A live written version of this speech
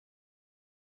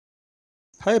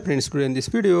Hi friends, today in this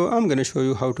video I'm going to show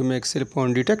you how to make cell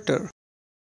phone detector.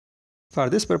 For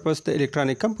this purpose, the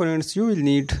electronic components you will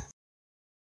need: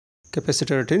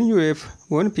 capacitor 10 UF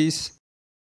 1 piece,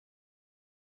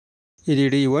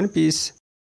 LED 1 piece,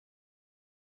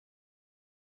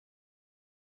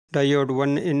 diode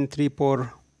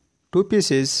 1N3 2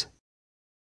 pieces,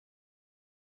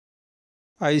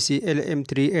 IC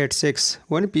LM386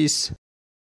 1 piece,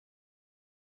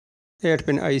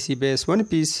 8-pin IC base 1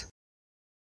 piece,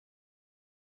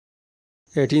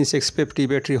 18650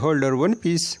 battery holder 1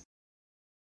 piece,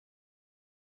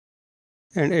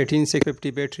 and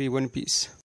 18650 battery 1 piece.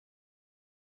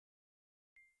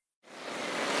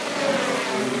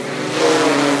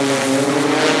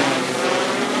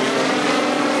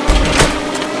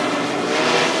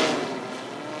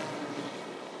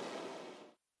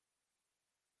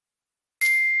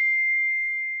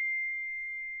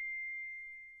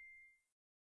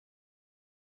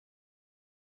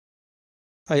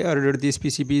 I ordered these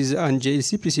PCBs on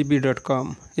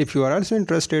jlcpcb.com. If you are also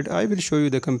interested, I will show you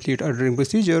the complete ordering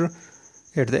procedure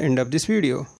at the end of this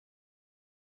video.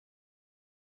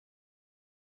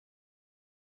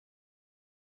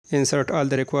 Insert all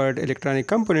the required electronic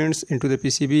components into the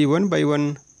PCB one by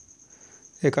one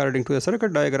according to the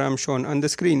circuit diagram shown on the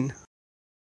screen.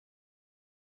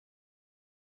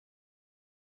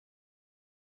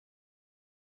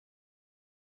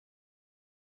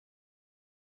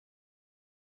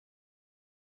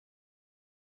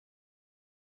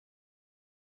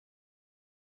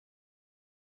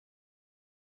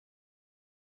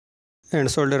 And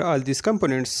solder all these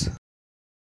components.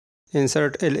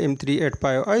 Insert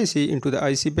LM385 IC into the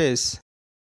IC base.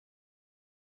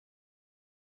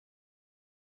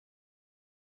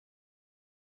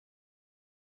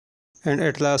 And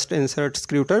at last insert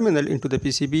screw terminal into the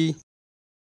PCB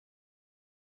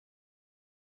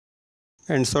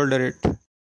and solder it.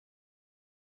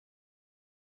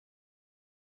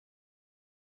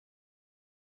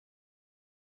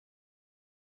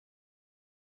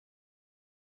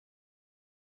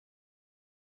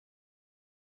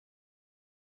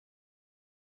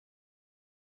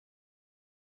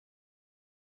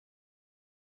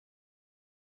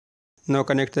 Now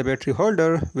connect the battery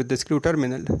holder with the screw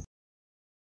terminal.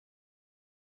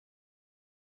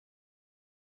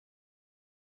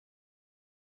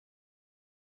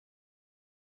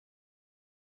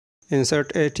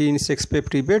 Insert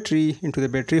 18650 battery into the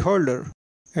battery holder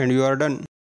and you are done.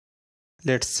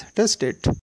 Let's test it.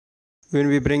 When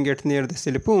we bring it near the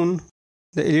cell phone,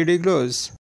 the LED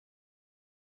glows.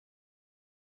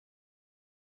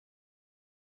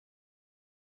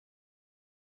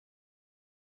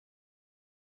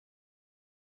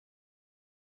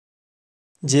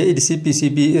 JLC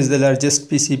PCB is the largest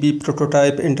PCB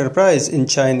prototype enterprise in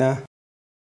China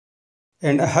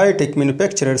and a high-tech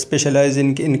manufacturer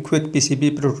specializing in quick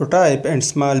PCB prototype and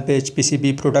small batch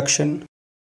PCB production.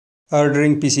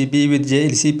 Ordering PCB with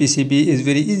JLC PCB is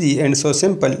very easy and so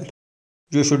simple.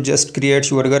 You should just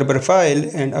create your Gerber file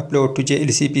and upload to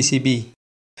JLC PCB.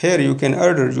 Here you can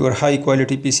order your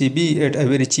high-quality PCB at a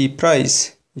very cheap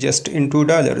price, just in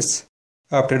 $2.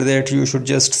 After that, you should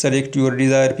just select your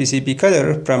desired PCB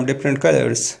color from different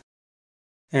colors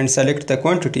and select the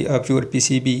quantity of your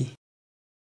PCB.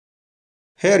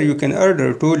 Here you can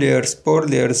order 2 layers, 4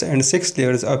 layers and 6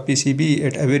 layers of PCB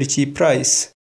at a very cheap price.